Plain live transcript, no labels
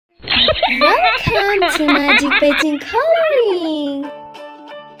Welcome to Magic Painting Coloring!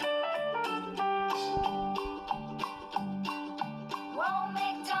 Old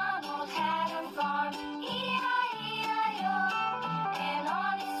MacDonald had a farm, E-I-E-I-O. And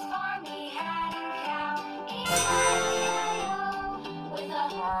on his farm he had a cow, E-I-E-I-O. With a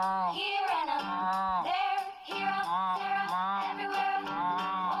here and a there, here up, there up, everywhere.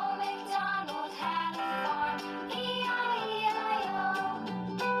 Old MacDonald had a farm, E-I-E-I-O.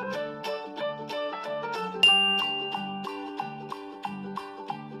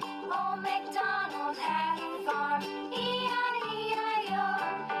 Old MacDonald had a farm, E-I-E-I-O.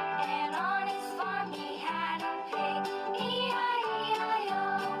 And on his farm he had a pig, E-I-E-I-O.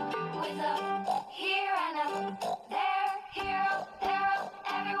 With a here and a there, here up, there up,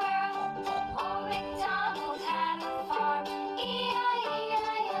 everywhere. Old MacDonald had a farm,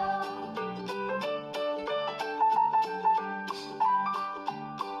 E-I-E-I-O.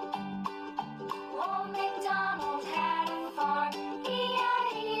 Old MacDonald had a farm,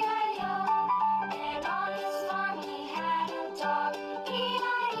 E-I-E-I-O. And on his farm he had a dog,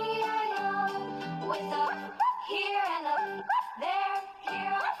 E-I-E-I-O. With a here and a there,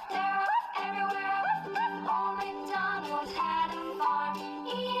 here up, there up, everywhere. Old MacDonald had a farm,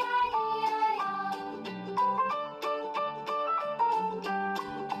 E-I-E-I-O.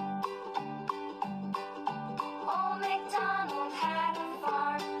 Old MacDonald had a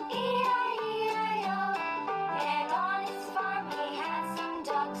farm, E-I-E-I-O. And on his farm he had some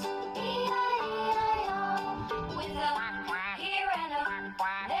ducks, E-I-E-I-O. With a here and a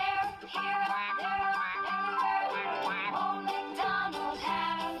there, here up, there up, everywhere. Old MacDonald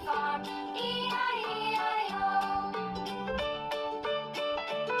had a farm, E-I-E-I-O.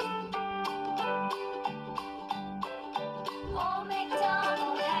 Old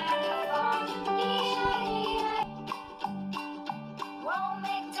MacDonald had a farm, E-I-E-I-O. Old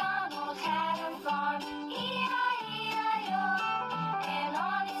MacDonald had a farm, E-I-E-I-O. And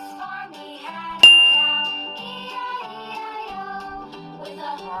on his farm he had a cow, E-I-E-I-O. With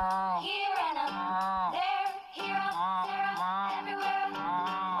a here and a there, here up, there up, everywhere.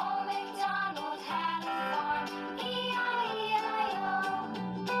 Old MacDonald had a farm, E-I-E-I-O.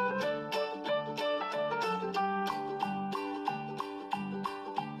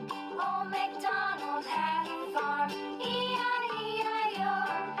 Old MacDonald had a farm, E-I-E-I-O.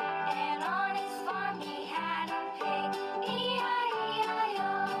 And on his farm he had a pig, E-I-E-I-O.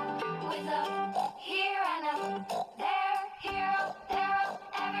 With a here and a there, here up, there up,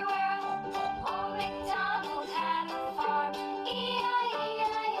 everywhere. Old MacDonald had a farm,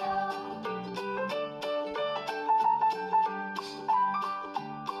 E-I-E-I-O.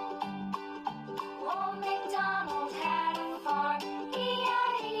 Old MacDonald had a farm,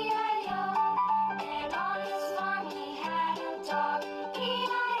 E-I-E-I-O. And on his farm he had a dog,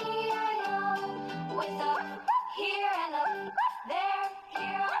 E-I-E-I-O. With a here and a there,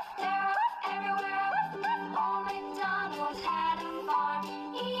 here up, there up, everywhere. Old MacDonald had a farm,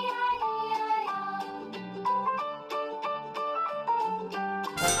 E-I-E-I-O.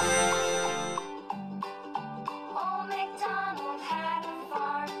 Old MacDonald had a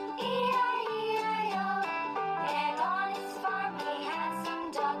farm, E-I-E-I-O. And on his farm he had some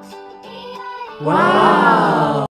ducks, E-I-E-I-O. Wow!